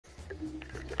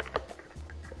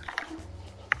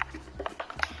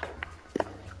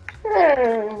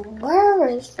Where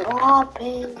is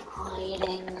Robin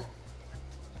hiding?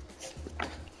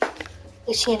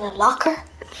 Is she in a locker?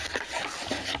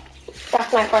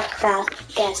 That's my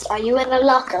first guess. Are you in a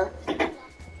locker?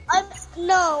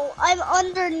 No, I'm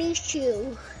underneath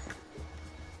you.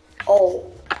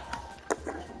 Oh.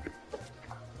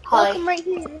 Hi. Look, I'm right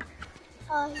here.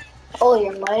 Hi. Oh,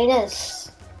 you're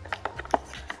minus.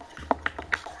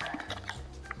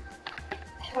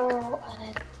 Hero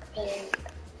and a villain.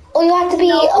 Oh, you have to be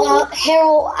a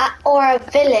hero or a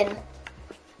villain.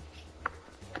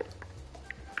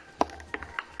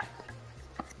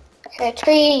 Okay,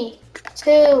 3,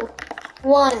 2,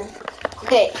 1.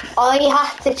 Okay, I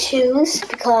have to choose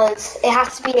because it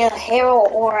has to be a hero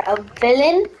or a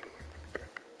villain.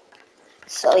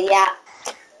 So yeah.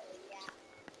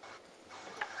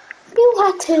 You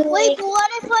had to. Wait, but what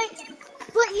if I?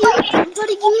 But you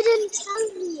didn't tell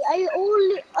me.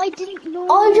 I didn't know.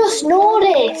 I just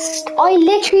noticed. I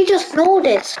literally just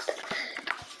noticed.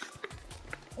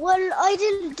 Well, I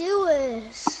didn't do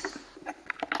it.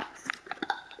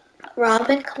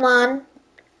 Robin, come on.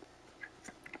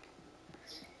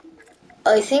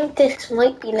 I think this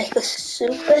might be like a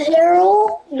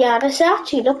superhero. Yeah, this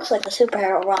actually looks like a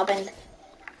superhero, Robin.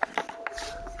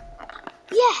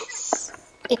 Yes.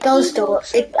 It does though.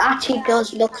 It actually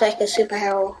does look like a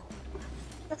superhero.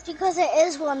 That's because it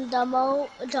is one, Dumbo.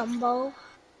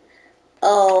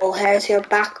 Oh, here's your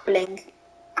back bling.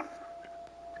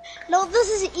 No, this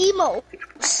is emo.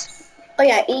 Oh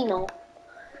yeah, Emo.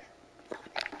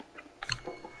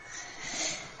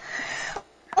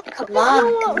 Come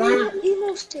on, come on.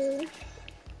 Emos do.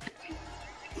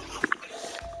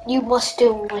 You must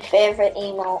do my favorite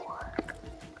emo.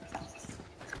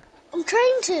 I'm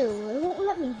trying to. It won't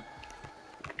let me.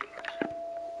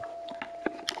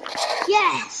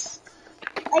 Yes.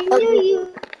 I knew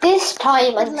you. This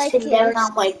time I'm sitting down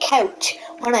on my couch.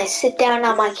 When I sit down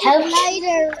on my couch,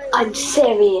 I'm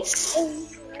serious.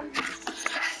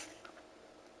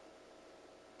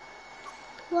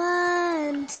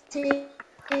 1, 2,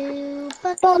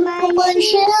 Buckle my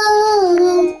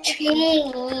shoe,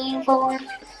 3, 4.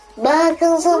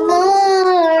 Buckles on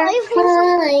more,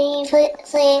 5,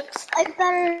 6. I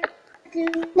better do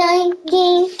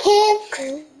 19 kicks.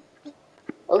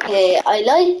 Okay, I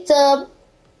like the.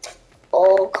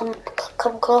 Oh, come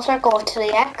closer. Go to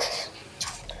the X.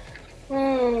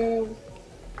 No.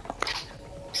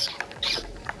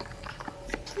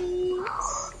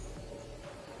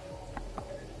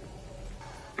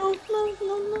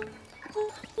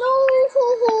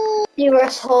 You were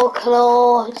so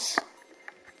close.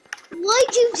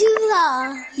 Why'd you do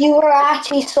that? You were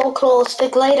actually so close. The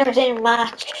glider didn't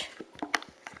match.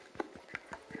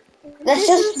 This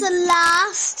is the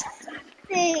last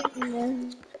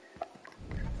thing.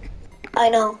 I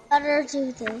know. Better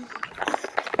do this.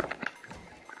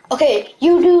 Okay,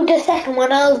 you do the second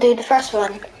one, I'll do the first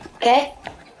one. Okay?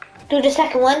 Do the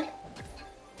second one.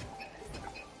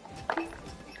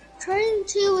 Trying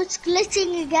to, it's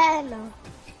glitching again.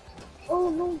 Oh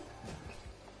no.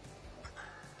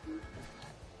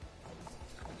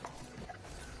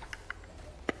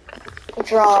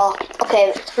 Draw.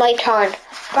 Okay, it's my turn.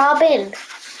 Robin.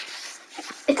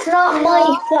 It's not my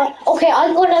fault. Okay,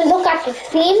 I'm gonna look at the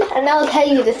theme and I'll tell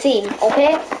you the theme,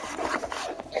 okay?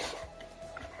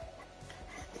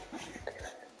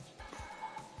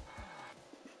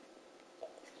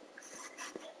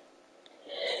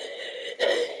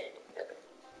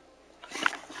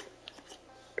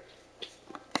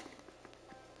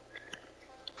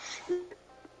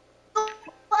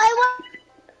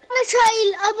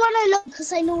 I want to look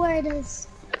because I know where it is.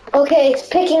 Okay, it's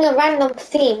picking a random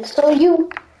theme. So you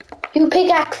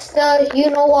pickaxe the, you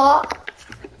know what?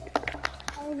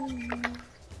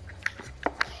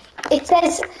 It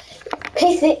says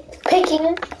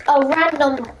picking a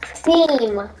random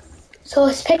theme. So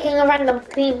it's picking a random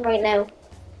theme right now.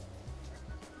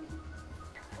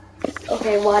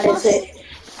 Okay, what is it?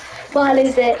 What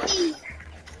is it?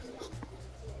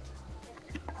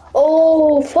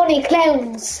 Oh, funny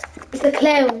clowns. It's a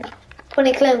clown.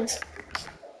 Funny clowns.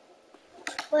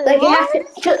 Wait, like what? you have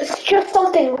to just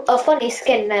something a funny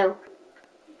skin now.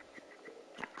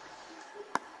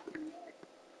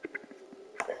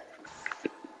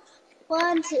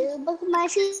 One, two, book my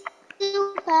shoes.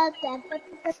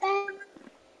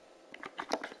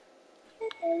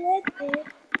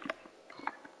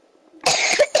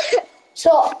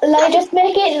 So like just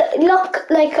make it look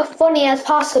like as funny as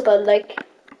possible, like.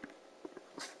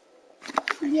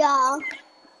 Yeah.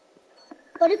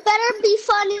 But it better be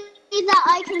funny that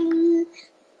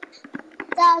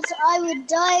I would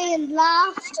die in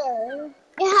laughter.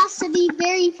 It has to be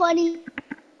very funny.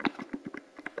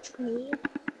 funny.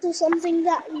 So something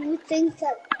that you think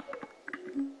that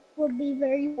would be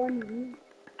very funny.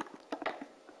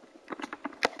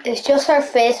 It's just her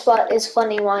face what is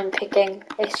funny what I'm picking.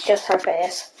 It's just her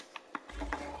face.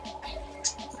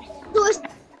 So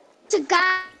it's a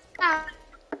guy.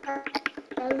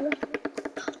 Oh,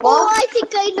 What? I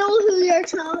think I know who you're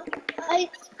talking.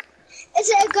 Is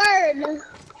it a girl?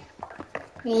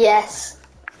 Yes.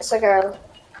 It's a girl.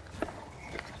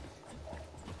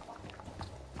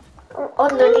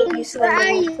 Underneath you so Where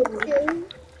then they are won't see me. you?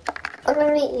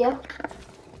 Underneath you.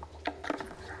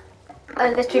 I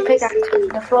literally Let me pickaxing see.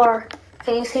 the floor.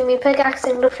 Can you see me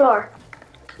pickaxing the floor?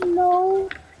 No.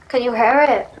 Can you hear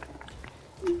it?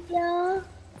 Yeah.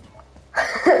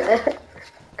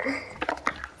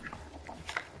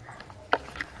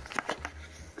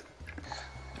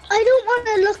 I don't want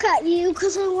to look at you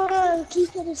because I want to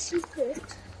keep it a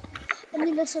secret. I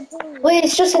mean, I suppose. Wait,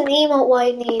 it's just an emote what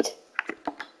I need.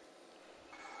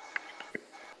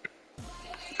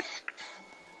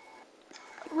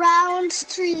 Round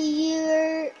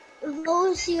 3,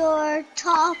 those your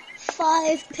top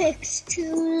 5 picks.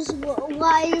 Choose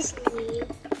wisely.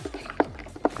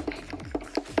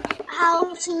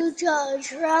 How to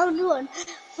judge. Round 1,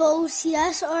 vote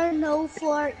yes or no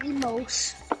for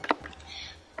emotes.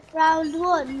 Round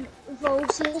 1,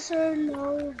 vote yes or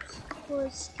no for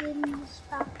skins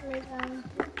factor round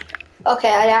 2. Okay,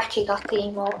 I actually got the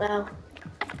emote now.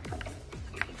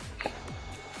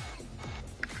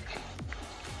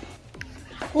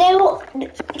 Now,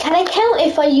 can I count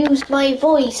if I use my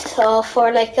voice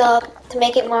for like to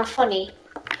make it more funny?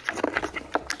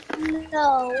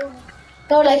 No.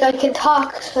 No, like I can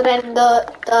talk, so then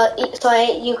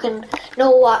you can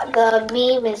know what the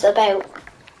meme is about.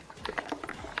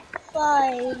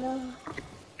 Fine.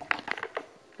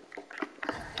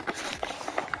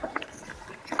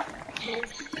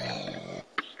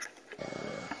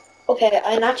 Okay,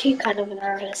 I'm actually kind of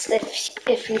nervous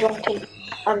if you don't think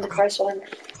I'm the first one.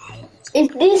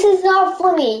 If this is not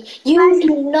funny, you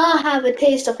do not have a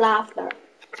taste of laughter.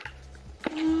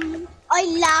 I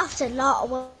laughed a lot a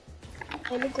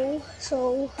while ago,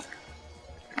 so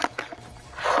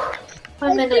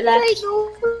 1 minute left.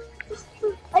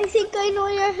 I think I know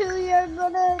who you're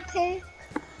gonna pick.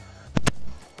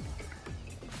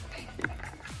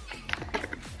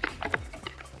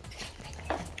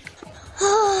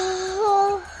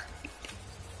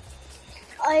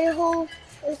 I hope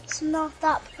it's not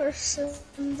that person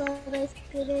that I think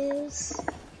it is.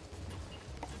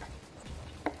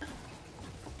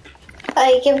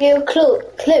 I give you a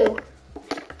clue.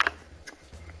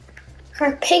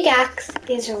 Her pickaxe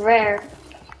is rare.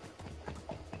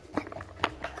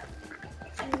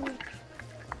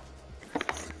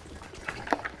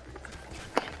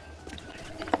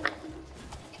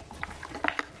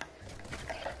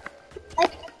 I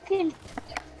can.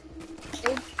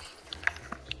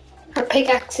 Her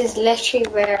pickaxe is literally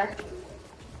rare.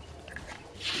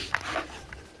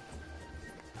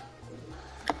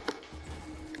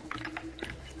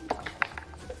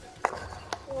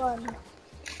 One.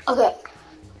 Okay,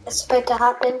 it's about to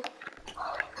happen.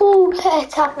 Oh,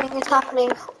 it's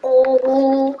happening.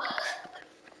 Oh,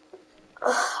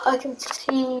 I can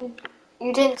see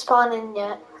you didn't spawn in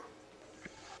yet.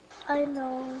 I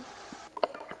know.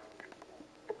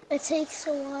 It takes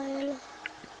a while.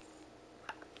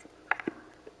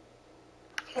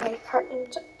 Okay,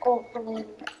 curtains opening.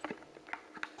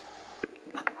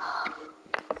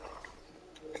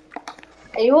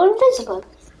 Are you invisible?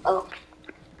 Oh,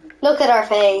 look at her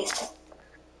face.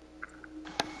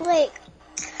 Wait.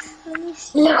 Let me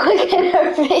see. Look at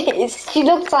her face. She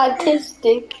looks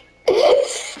autistic.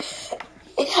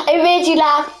 I made you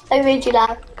laugh.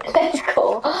 Let's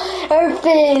go. Her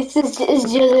face is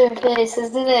just her face,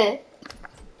 isn't it?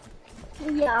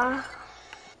 Yeah.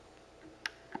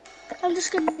 I'm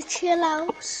just gonna chill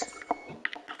out.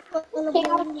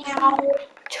 Meow.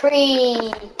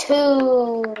 3,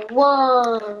 2,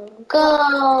 1,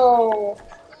 go.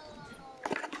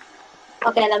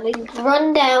 Okay, let me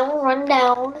run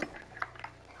down.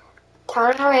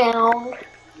 Turn around.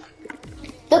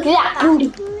 Look at that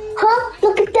booty. Huh?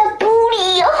 Look at that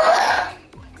booty.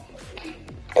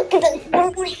 Look at that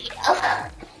booty.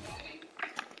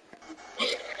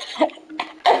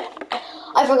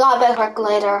 I forgot about her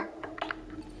glider.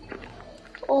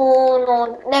 Oh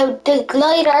no. Now the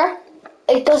glider,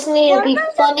 it doesn't need to be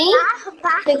funny.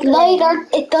 The glider,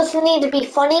 it doesn't need to be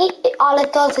funny. All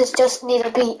it does is just need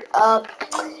to be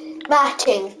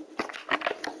matching.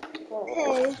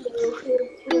 Okay.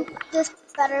 You just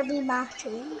better be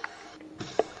matching.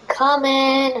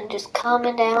 Coming and just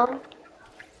coming down.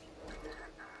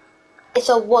 It's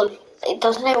a wolf. it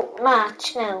doesn't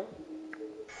match now.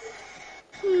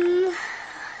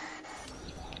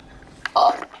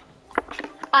 Oh.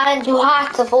 And you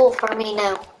have to vote for me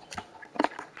now.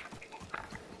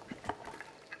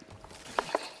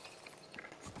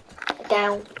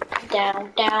 Down,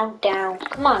 down, down, down.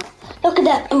 Come on. Look at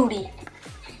that booty.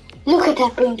 Look at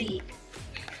that booty.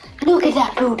 Look at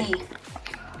that booty.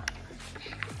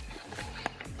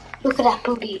 Look at that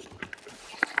booty.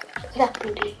 Look at that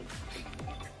booty.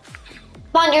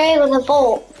 Come on, you're able to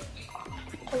vote.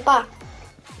 Come back.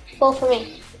 Vote for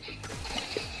me.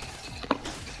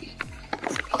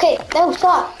 Okay, now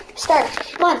stop. Start.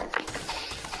 Come on.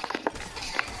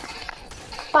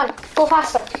 Come on, go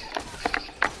faster.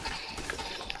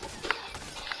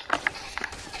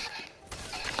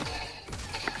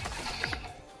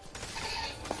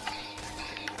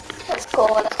 Let's go,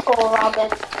 Robin.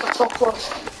 We're so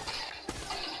close.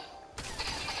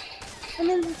 I'm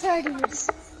in the 30s.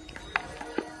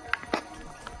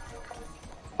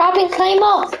 Robin, climb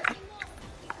up.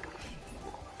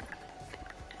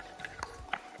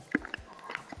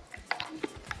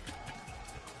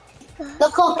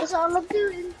 Look up. That's all I'm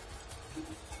doing.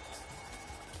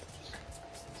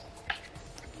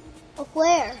 Up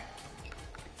where?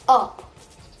 Up.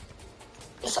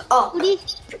 Just up. Woody?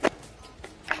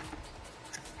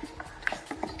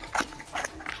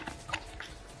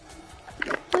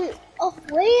 Wait,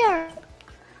 up where?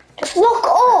 Just look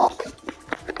up.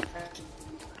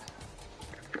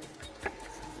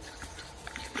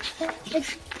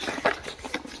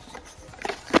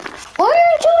 Why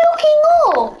aren't you looking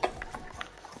up?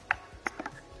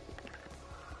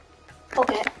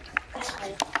 Okay, that's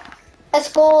fine.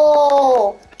 Let's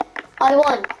go. I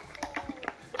won.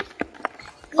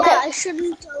 Yeah, Okay. I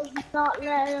shouldn't have not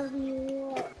let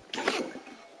you.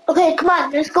 Okay, come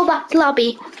on. Let's go back to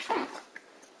lobby.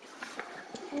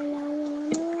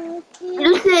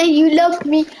 You say you love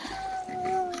me.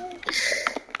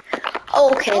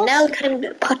 Okay, now time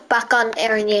to put back on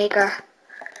Eren Yeager.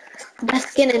 Best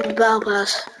skin in the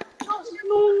Belgas.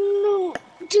 No.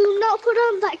 Do not put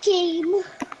on that game.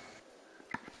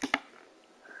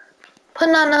 Put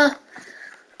on a...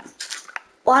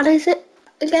 What is it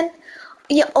again?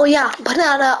 Yeah, oh yeah, put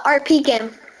on a RP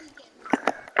game.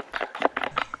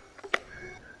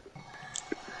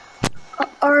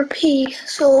 RP,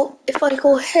 so if I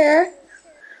go here,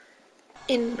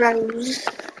 in browse,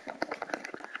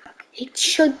 it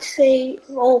should say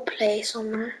roleplay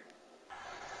somewhere.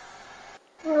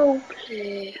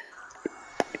 Roleplay.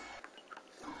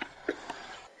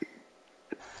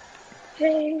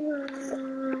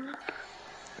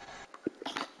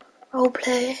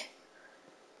 Roleplay.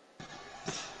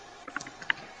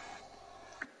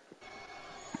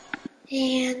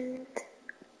 And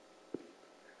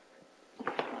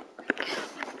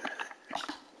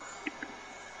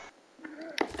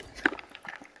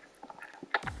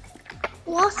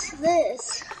What's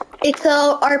this? it's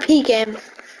a RP game.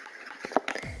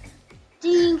 Do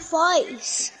you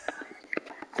fight?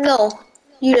 No,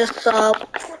 you just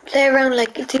play around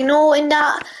like, do you know in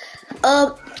that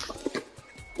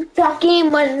that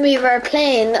game when we were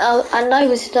playing and I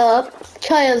was the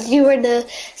child, you were the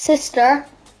sister,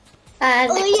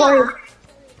 and Oh Corey,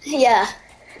 yeah.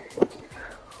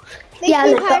 Make Yeah,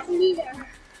 me like part leader.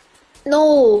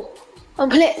 No, I'm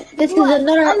play. This is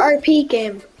another RP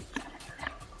game.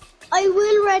 I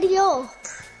will ready up.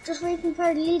 Just make me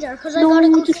part leader because I No, gotta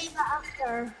go just- play that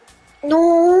after.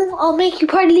 No, I'll make you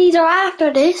party leader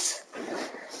after this.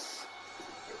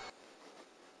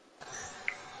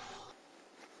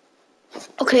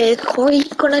 Okay, is Corey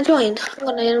gonna join? I'm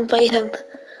gonna invite him.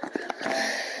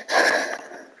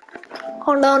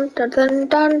 Hold on, dun dun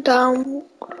dun dun.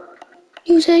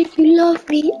 You say you love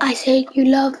me, I say you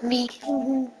love me.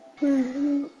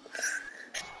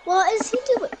 What is he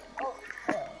doing? Oh,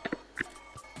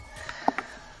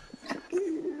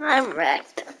 I'm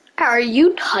wrecked. Are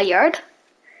you tired?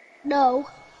 no.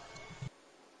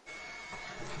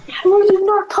 How are you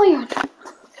not tired?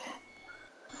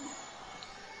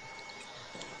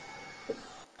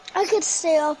 I could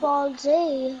stay up all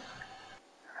day.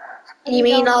 You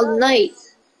mean all night?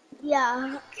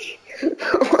 Yeah.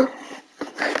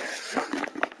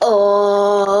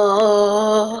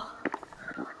 Oh.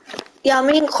 Yeah,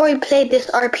 me and Corey played this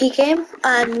RP game,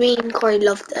 and me and Corey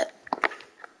loved it.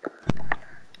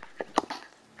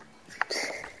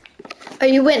 Are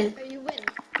you in?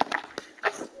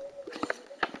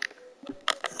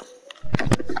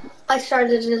 I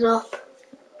started it up.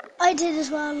 I did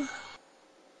as well.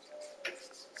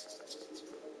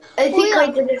 I think I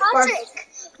did it Patrick,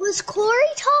 first. was Corey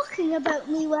talking about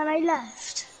me when I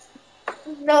left?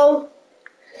 No.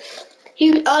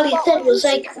 All he said was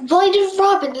like, why did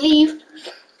Robin leave?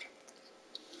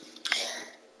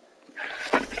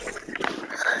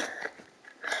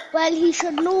 Well, he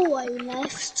should know why he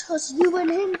left, because you and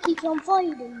him keep on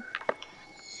fighting.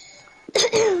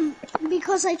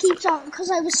 because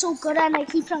I was so good and I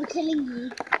keep on killing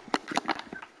you.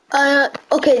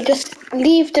 Okay, just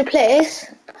leave the place.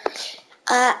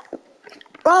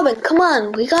 Robin, come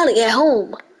on, we gotta get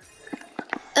home.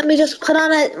 Let me just put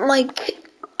on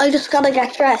I just gotta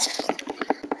get dressed.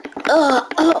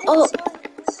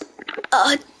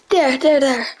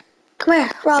 There. Come here,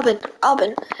 Robin,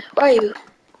 where are you?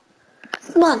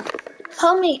 Come on,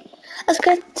 follow me. Let's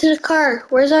get to the car.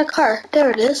 Where's our car? There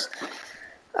it is.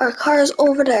 Our car is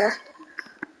over there.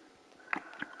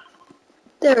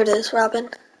 There it is, Robin.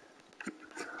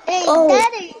 Hey, Oh.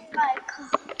 that ain't my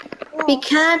car. We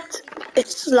can't,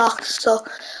 it's locked, so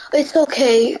it's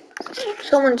okay.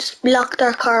 Someone just blocked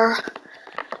our car.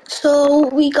 So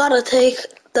we gotta take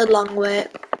the long way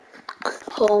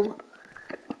home.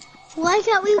 Why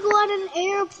can't we go on an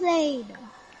airplane?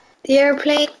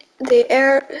 The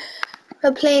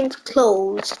airplane's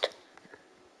closed.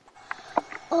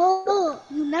 Oh,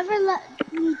 you never let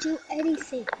me do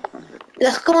anything.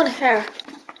 Let's go in here.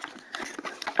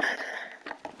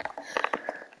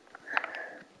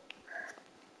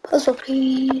 Puzzle,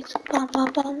 please. Bum,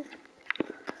 bum, bum.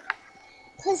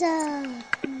 Puzzle.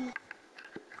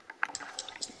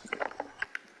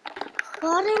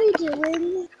 What are we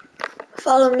doing?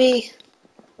 Follow me.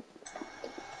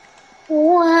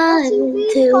 1,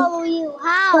 2, follow you?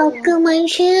 How? buckle my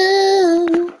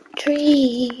shoe.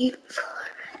 3,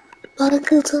 4,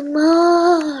 buckle some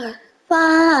more.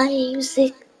 5,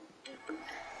 6,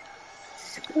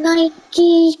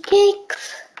 Nike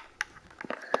kicks.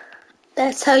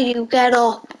 That's how you get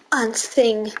up and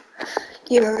sing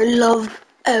your love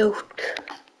out.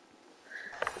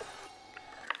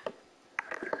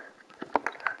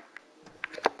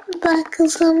 Buckle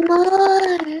some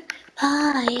more.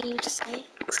 5,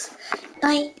 6,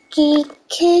 Nike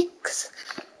kicks.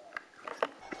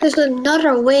 There's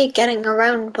another way getting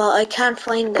around, but I can't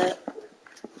find it.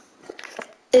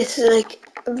 It's like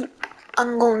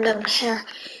I'm going down here.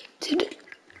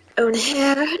 Down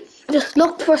here. Just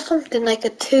look for something like a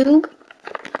tube.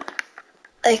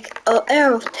 Like an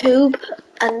arrow tube,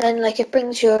 and then like it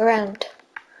brings you around.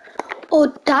 Oh,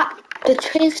 the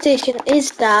train station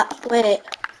is that way.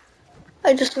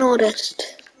 I just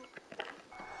noticed.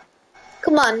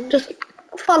 Come on, just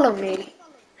follow me.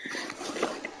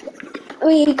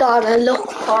 We gotta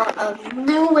look for a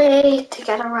new way to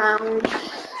get around.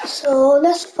 So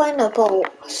let's find a boat.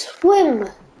 Swim.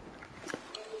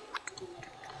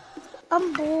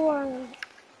 I'm bored.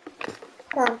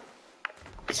 Come on.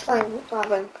 It's fine,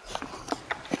 Robin.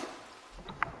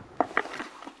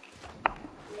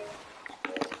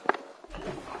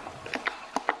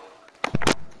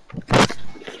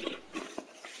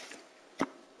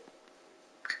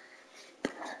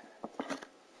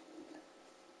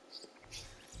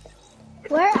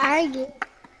 Where are you?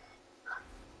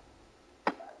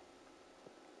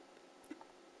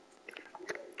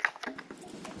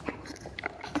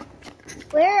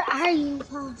 Where are you,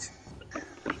 Patrick?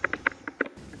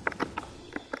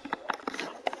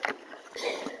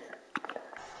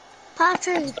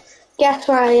 Patrick, Guess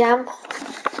where I am?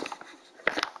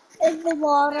 in the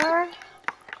water.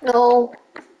 No.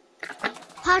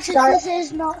 Patrick, this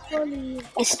is not funny.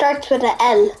 It starts with an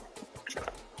L.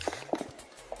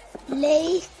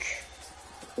 Lake.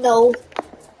 No.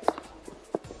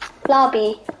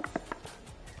 Lobby.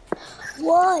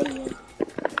 Why?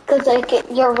 Because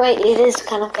you're right, it is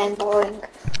kind of getting boring.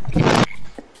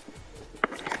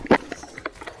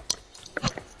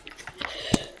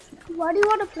 What do you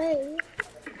want to play?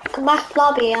 Come back to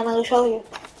lobby and I'll show you.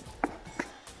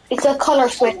 It's a color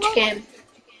switch game.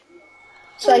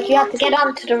 So like you have to get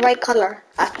onto the right color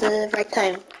at the right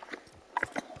time.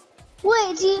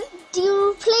 Wait, do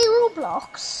you play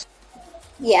Roblox?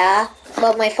 Yeah,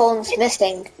 but my phone's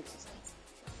missing.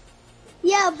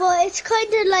 Yeah, but it's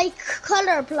kind of like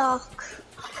Color Block.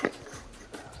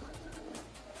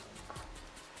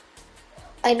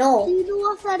 I know. Do you know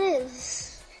what that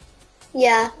is?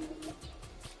 Yeah.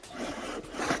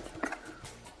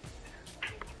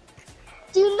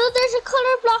 Do you know there's a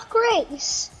Color Block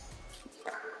race?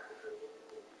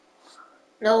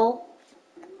 No.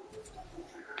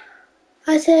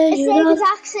 I said It's you the know.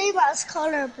 exact same as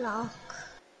Color Block.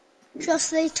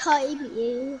 Just they time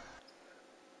you.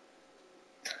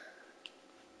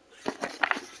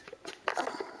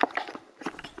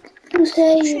 You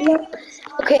say you know.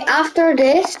 Okay, after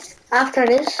this,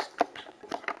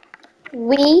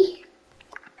 we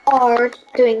or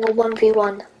doing a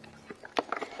 1v1.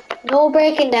 No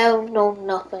breaking down, no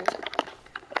nothing.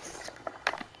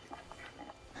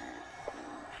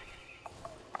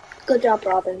 Good job,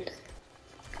 Robin.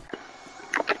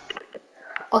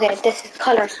 Okay, this is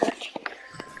color switch.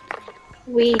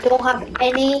 We don't have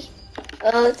any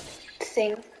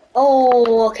thing.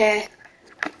 Oh, okay.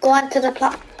 Go onto the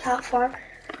platform.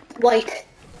 White.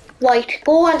 White.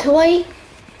 Go onto white.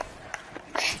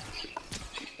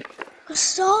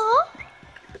 Stop.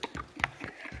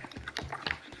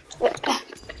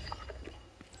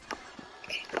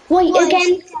 White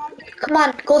again. Come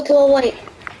on, go to a white.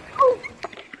 Oh.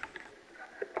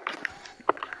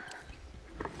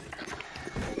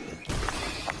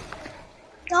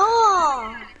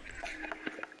 Ah.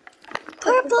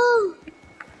 Purple.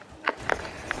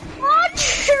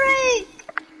 Patrick.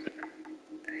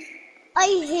 I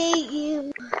hate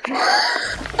you.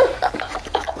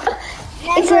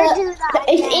 Never do that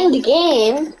It's again. in the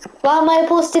game. What am I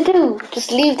supposed to do?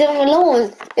 Just leave them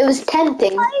alone. It was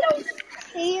tempting. I don't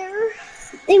care.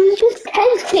 It was just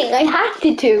tempting. I had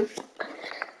to do.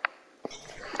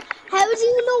 How do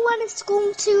you know when it's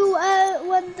going to,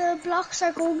 when the blocks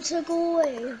are going to go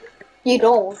away? You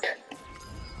don't.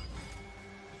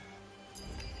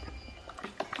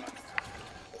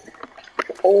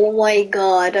 Oh my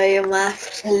god, I am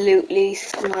absolutely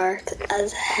smart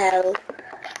as hell.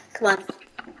 Come on.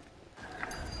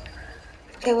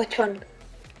 Okay, which one?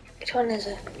 Which one is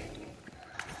it?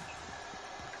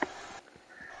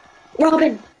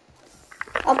 Robin!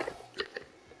 Up.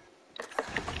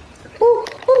 Ooh,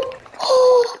 ooh,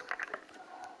 oh.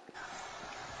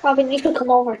 Robin, you should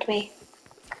come over to me.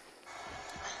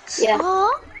 Yeah.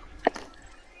 Stop.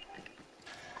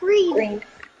 Green. Green.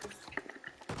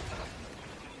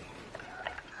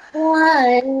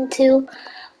 1, 2.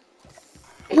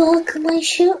 Look, my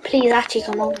shoot. Please actually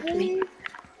come over to me.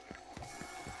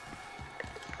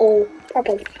 Oh,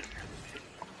 purple.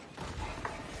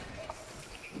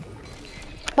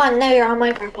 Come on, now you're on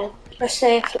my purple. You're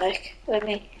safe, like, with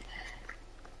me.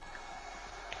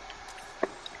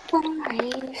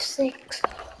 5, 6.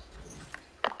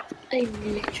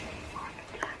 I'm literally.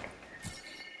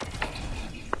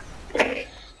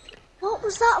 What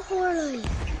was that for, like?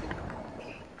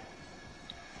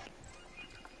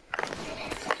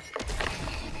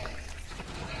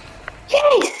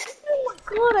 Yes! Oh my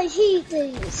god, I hate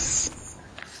this.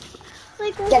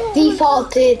 Like, Get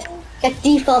defaulted. Get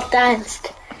default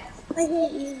danced. I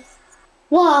hate you.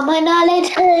 Why am I not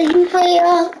letting you play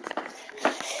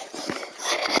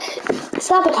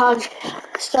sabotage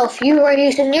stuff? You were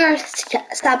using your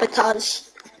sabotage.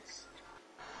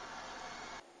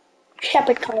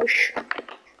 Sabotage.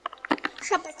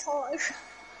 Sabotage.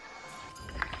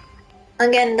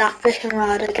 Again, that fishing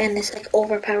rod again is like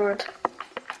overpowered.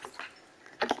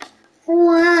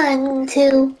 1,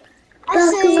 2.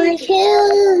 Buckle my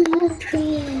shoe.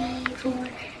 3, 4.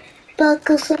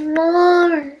 Buckle some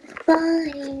more.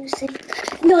 5,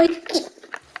 6. No,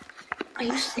 are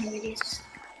you serious?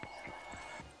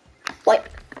 What?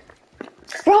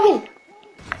 Robin!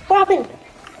 Robin!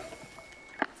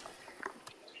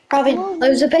 Robin, I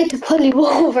was about to pull you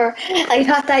over. I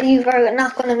thought that you were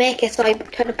not going to make it, so I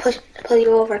tried to pull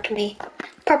you over to me.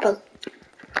 Purple.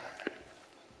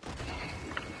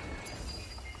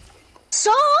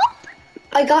 Stop!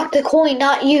 I got the coin,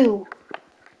 not you.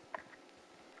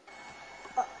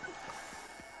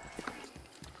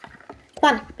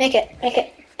 Come on, make it, make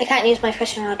it. I can't use my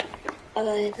fishing rod. I'll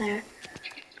go in there.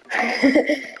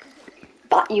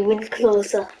 Bought you in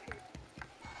closer.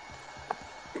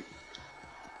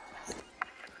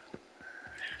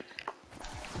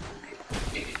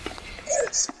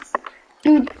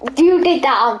 You did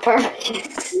that on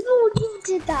purpose. No, you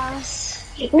did that.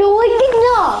 No, I did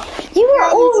not. You were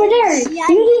over there. Yeah,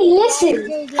 You didn't listen.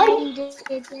 Yeah, you did.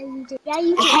 Yeah, you did. Yeah,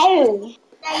 you did. How?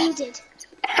 Yeah, you did.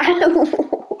 How?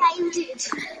 Yeah, you did.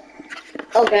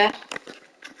 Okay.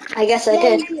 I guess I Yeah,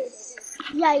 did. you did.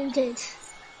 Yeah, you did.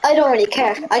 I don't really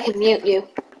care. I can mute you.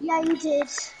 Yeah, you did.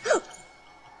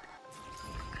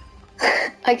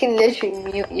 I can literally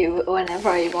mute you whenever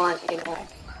I want, you know.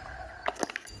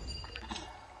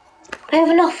 I have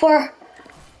enough for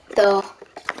the.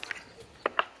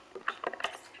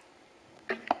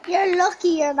 You're lucky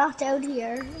you're not down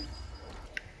here.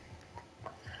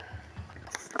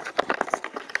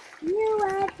 You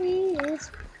and me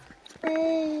is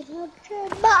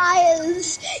 800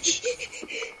 miles.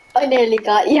 I nearly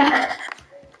got ya.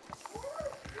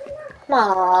 Come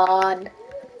on.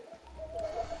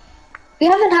 We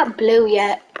haven't had blue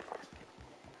yet.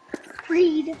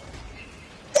 Read.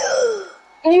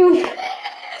 You.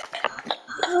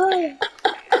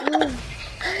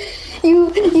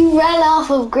 ran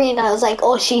off of green. I was like,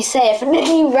 oh, she's safe. And then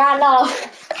he ran off.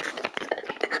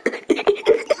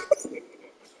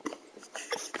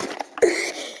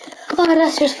 Oh,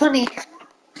 that's just funny.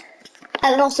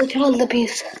 And also child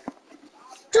abuse.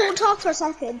 Don't talk for a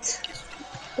second.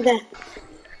 Okay.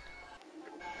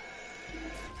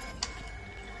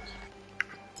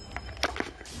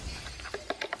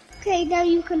 Okay, now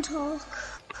you can talk.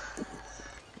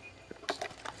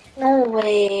 No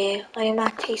way. I'm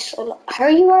actually so low. How are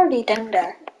you already down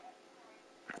there?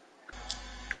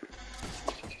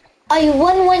 I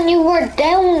won when you were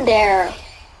down there.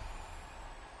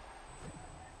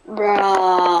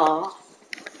 Bruh.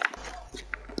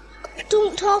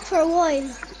 Don't talk for a while.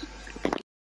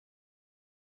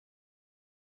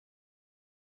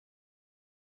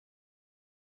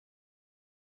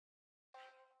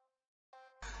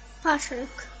 Patrick.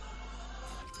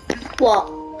 What?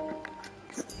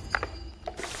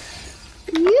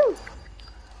 You.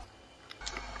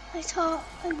 I thought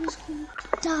I was going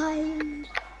to die.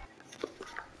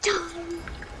 Die.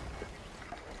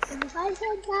 And if I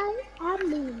said die, I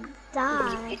mean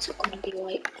die. It's gonna be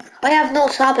white. I have no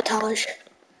sabotage.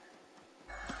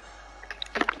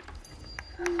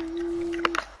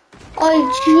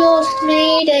 I just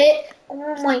made it.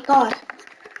 Oh my god.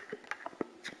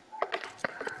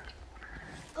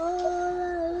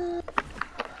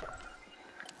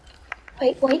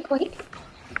 Wait.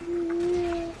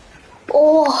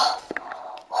 Oh.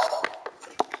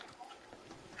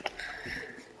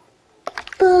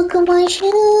 Book of my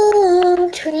shoe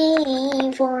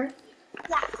tree for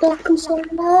book of some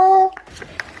more.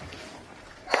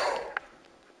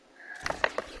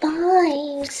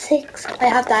 5, 6. I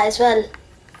have that as well.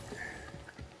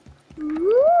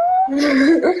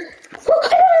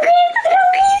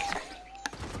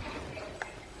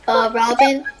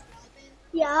 Robin,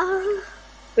 Yeah.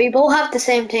 we both have the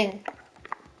same thing.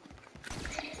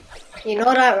 You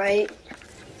know that, right?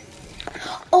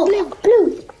 Oh,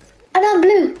 blue. And I'm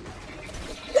blue.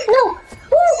 No.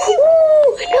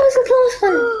 Ooh, that was a close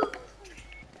one.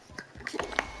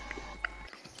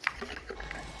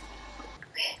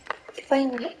 Okay,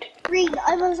 find it. Green.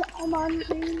 I'm on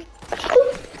green.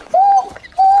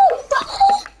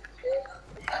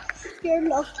 You're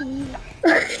lucky.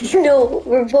 No,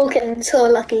 we're both getting so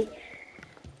lucky.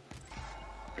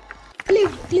 Blue.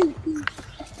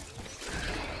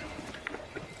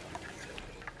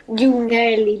 You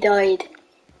nearly died.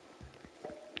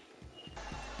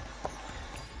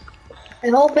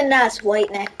 I'm hoping that's white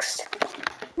next.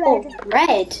 Red. Oh,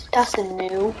 red. That's a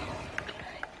new.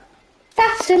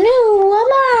 That's a new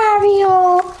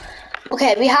Mario.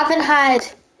 Okay, we haven't had.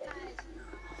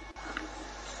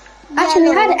 Actually,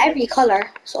 we had every color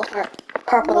so far.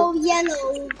 Purple. No,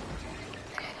 yellow.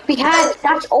 We had.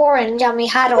 That's orange, and we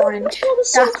had orange.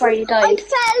 That's where you died.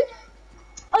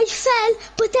 I fell,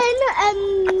 but then,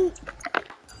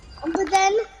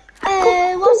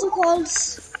 what's it called?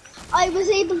 I was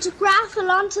able to grapple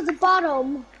onto the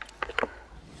bottom.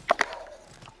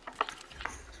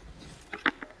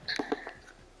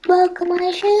 Buckle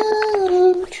my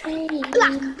shoe tree.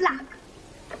 Black.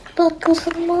 Buckle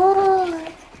some more.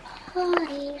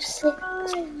 5, 6.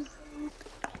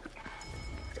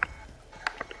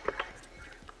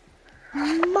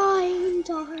 Mine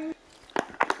dark.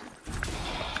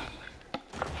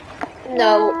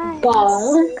 No,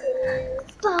 bonk.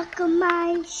 Buckle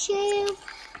my shoe.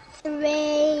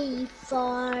 3,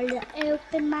 4,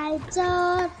 open my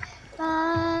door.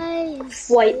 5, 6.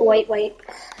 Wait.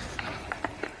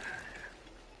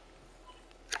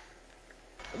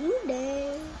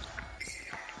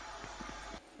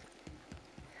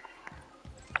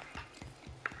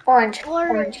 Orange.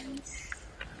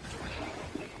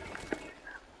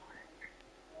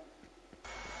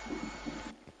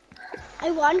 I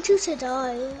want you to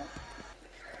die.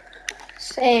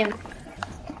 Same.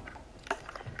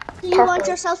 Do you want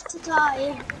yourself to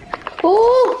die?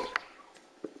 Oh!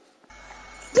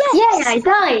 Yes! Yeah, I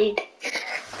died.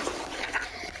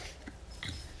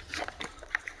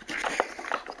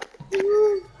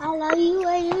 I love you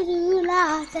when you do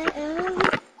that.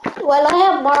 Well, I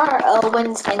have more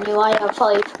wins than you. I have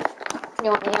 5. You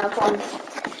only have 1.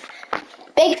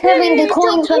 Big's having the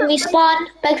coins when we spawn.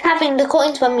 Big's having the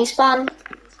coins when we spawn.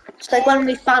 It's like when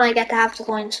we spawn, I get to have the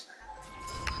coins.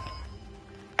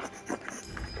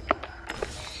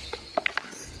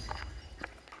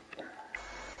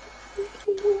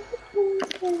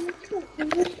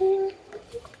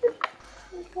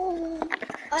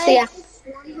 I So yeah. have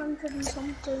 100 and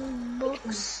something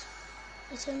books,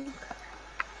 I think.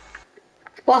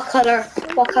 What color?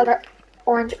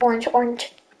 Orange.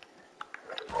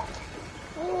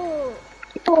 Oh.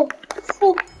 Oh.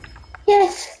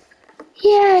 Yes.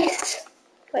 Yes.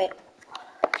 Wait.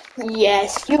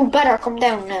 Yes, you better come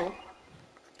down now.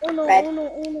 Oh no, Red. oh no,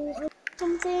 oh no. I got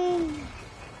something.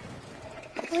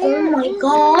 Oh Where my is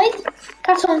god. it?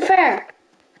 That's unfair.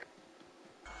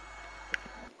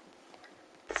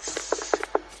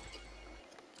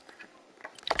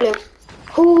 Blue.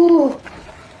 Ooh.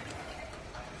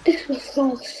 This was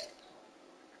close.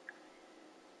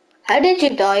 How did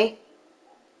you die?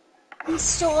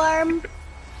 Storm.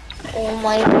 Oh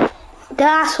my.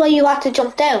 That's why you have to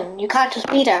jump down. You can't just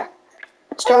be there.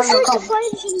 I Storm was will trying to come.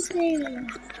 find something.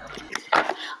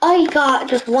 I got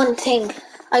just one thing.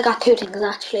 I got two things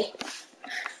actually.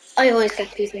 I always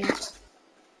get two things.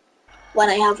 When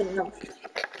I have enough.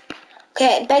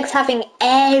 Okay, Beg's having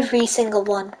every single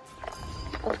one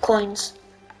of coins.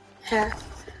 Here.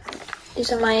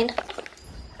 These are mine.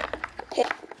 Okay.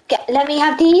 Let me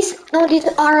have these. No, these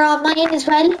are mine as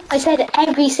well. I said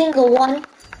every single one.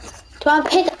 Do you want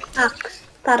pickaxe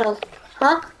battle?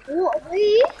 Huh? What,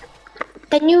 wait?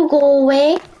 Then you go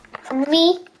away from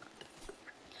me.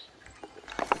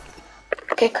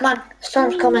 Okay, come on.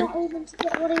 Storm's I'm coming. not able to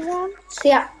get what I want. See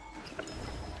ya.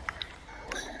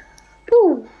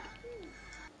 Ooh.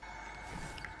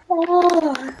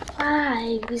 4,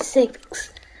 5,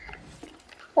 6.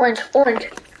 Orange, orange.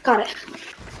 Got it.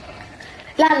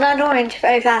 Land on orange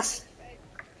very fast.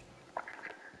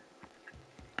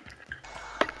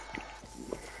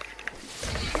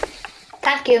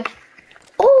 Thank you.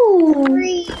 Ooh.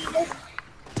 Breathe.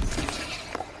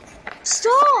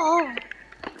 Stop.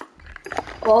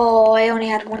 Oh, I only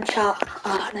had one shot.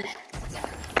 Oh, no.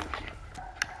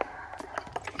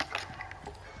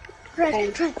 Red,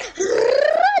 Okay. red.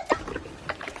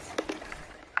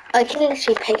 I can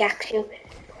actually pickaxe you.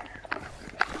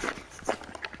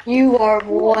 You are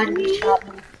one shot.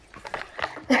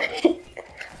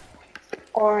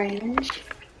 Orange.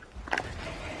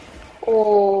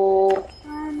 Oh.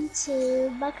 1,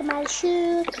 2, buckle my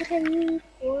shoe, 3,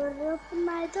 4, open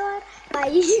my door.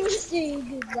 5, say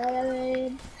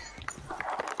goodbye.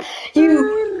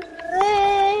 You.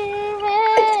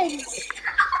 Red.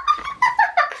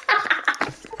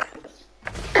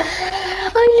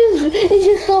 It's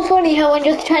just so funny how I'm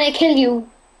just trying to kill you.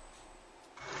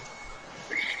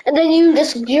 And then you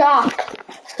just drop.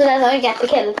 So then I get the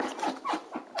kill.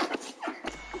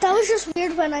 That was just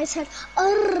weird when I said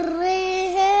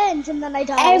orange and then I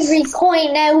died. Every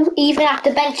coin now, even at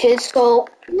the benches, so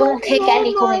don't take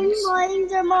any coins. Mine,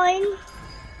 they're mine.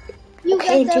 You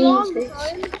Okay, get them all the Jesus.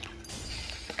 time.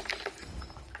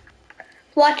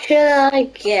 What should I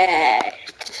get?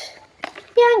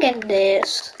 Yeah, I'm getting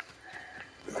this.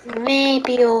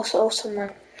 Maybe also something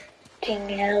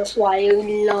else why you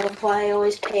love, why I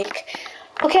always take.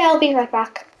 Okay, I'll be right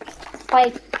back.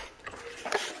 Bye.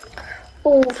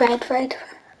 Oh, red.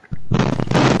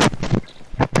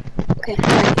 Okay,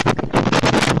 red.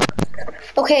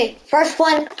 Okay, first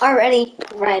one already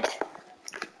red.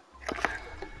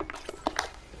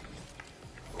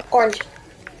 Orange.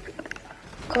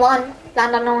 Come on,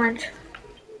 land on orange.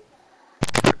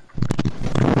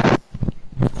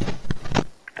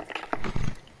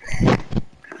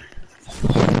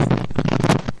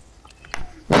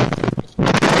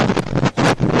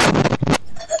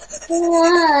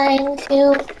 One,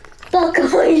 two,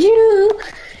 buckle you.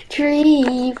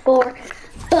 3, 4,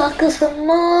 buckle some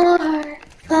more.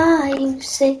 5,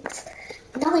 6,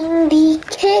 90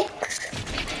 kicks.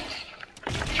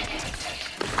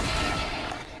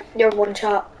 You're one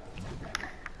shot.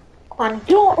 Come on,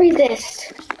 don't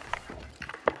resist.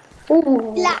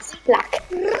 Ooh, Black. black.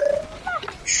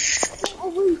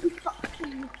 Oh,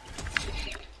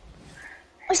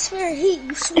 I swear I hate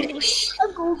you so much.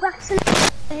 I'll go back to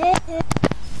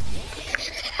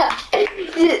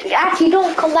Actually,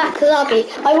 don't come back to the lobby.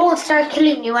 I won't start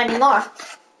killing you anymore.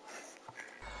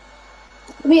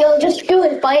 We'll just do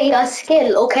it by a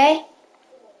skill, okay?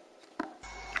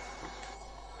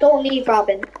 Don't leave,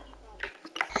 Robin.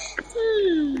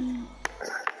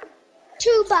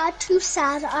 Too bad, too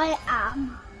sad I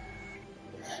am.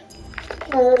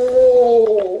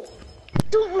 Oh,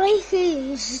 Don't like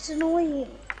it, it's annoying.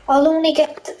 I'll only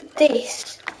get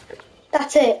this.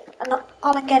 That's it. And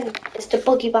all I'm getting is the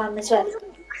buggy bomb as well. I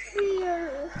don't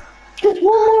care. Just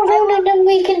one more round and then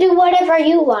we can do whatever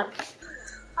you want.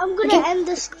 I'm gonna end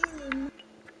this game.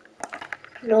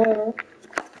 No.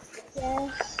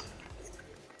 Yes.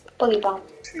 Buggy bomb.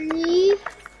 3,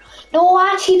 No,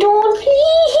 actually don't,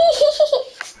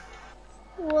 please.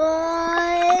 1.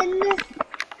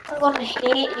 I'm gonna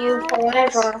hate you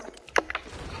forever.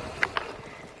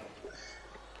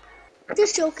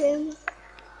 Just joking.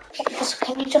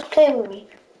 Can you just play with me?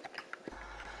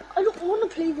 I I don't want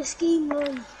to play this game,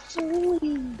 man. It's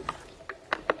annoying.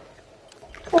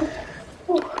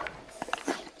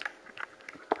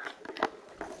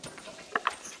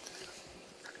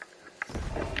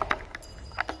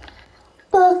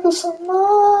 Buckles and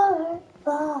more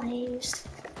vibes.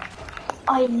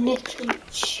 I literally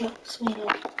just made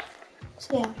it.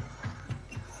 So yeah.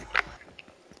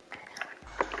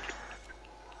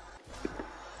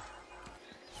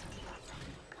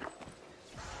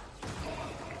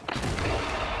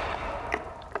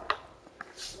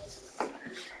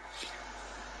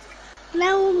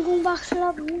 Now I'm going back to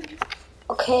lobby.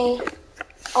 Okay,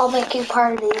 I'll make you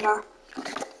party leader.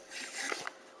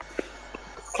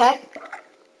 Okay?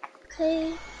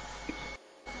 Okay.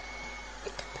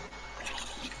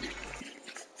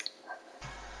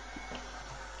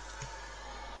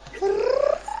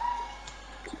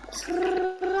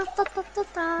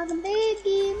 I'm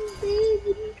begging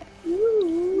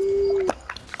you.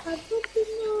 I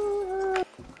don't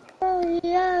know.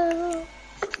 Yeah.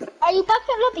 Are you back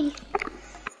at lobby?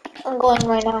 I'm going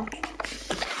right now.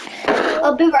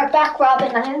 I'll be right back,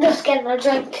 Robin. I'm just getting a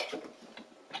drink.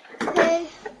 Okay.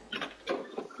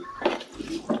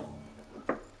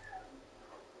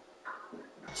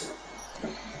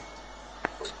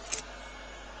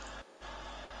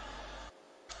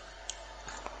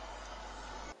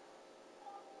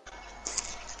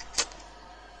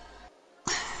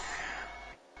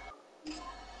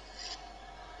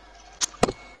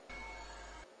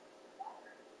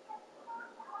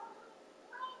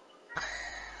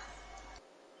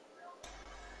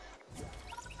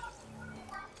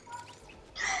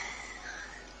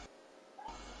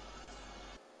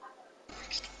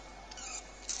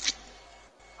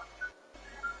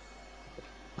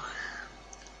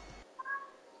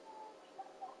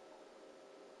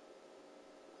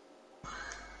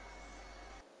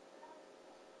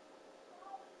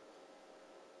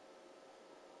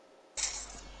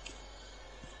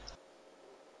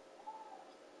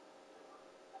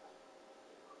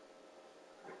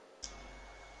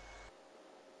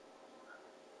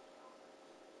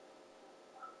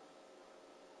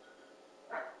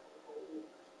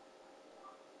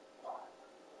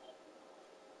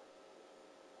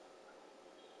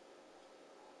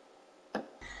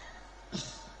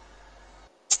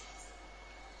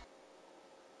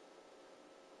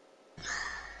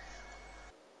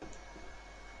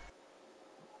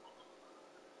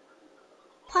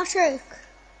 Patrick.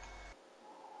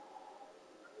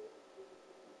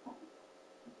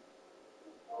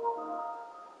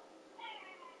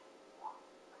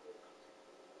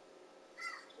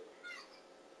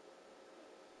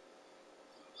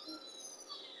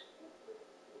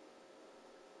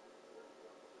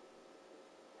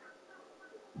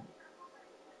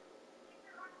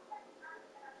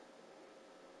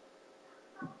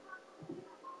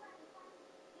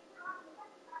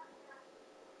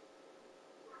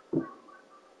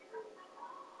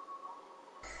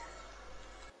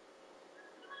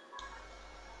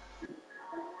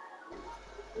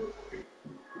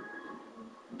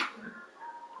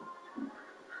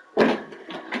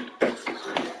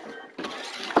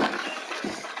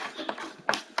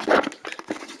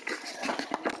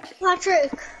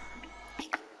 Patrick.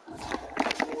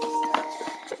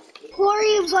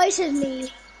 Corey invited me.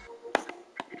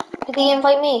 Did he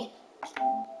invite me?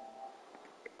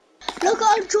 Look,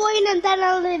 I'll join and then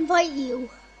I'll invite you.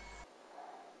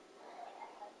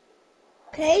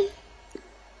 Okay?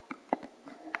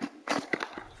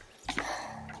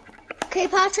 Okay,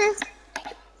 Patrick?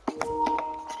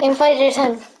 Invited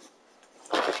him.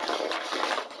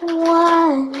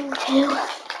 1, 2,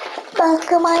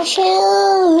 buckle my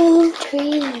shoe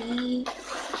tree.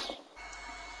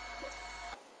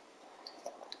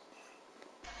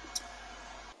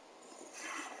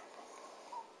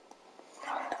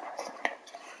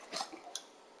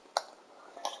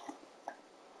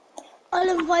 I'll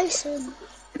invite him.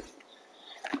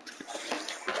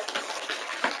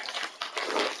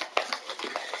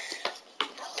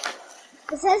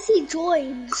 It says he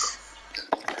joins.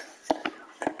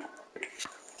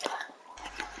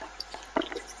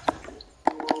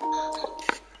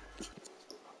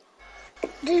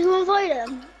 Did you invite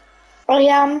him? I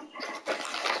am.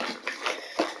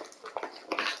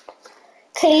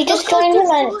 Can you just join him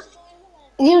and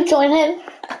you join him?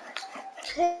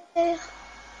 Okay.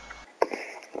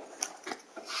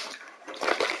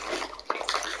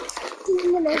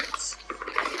 2 minutes.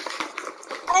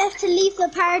 I have to leave the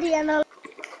party and I'll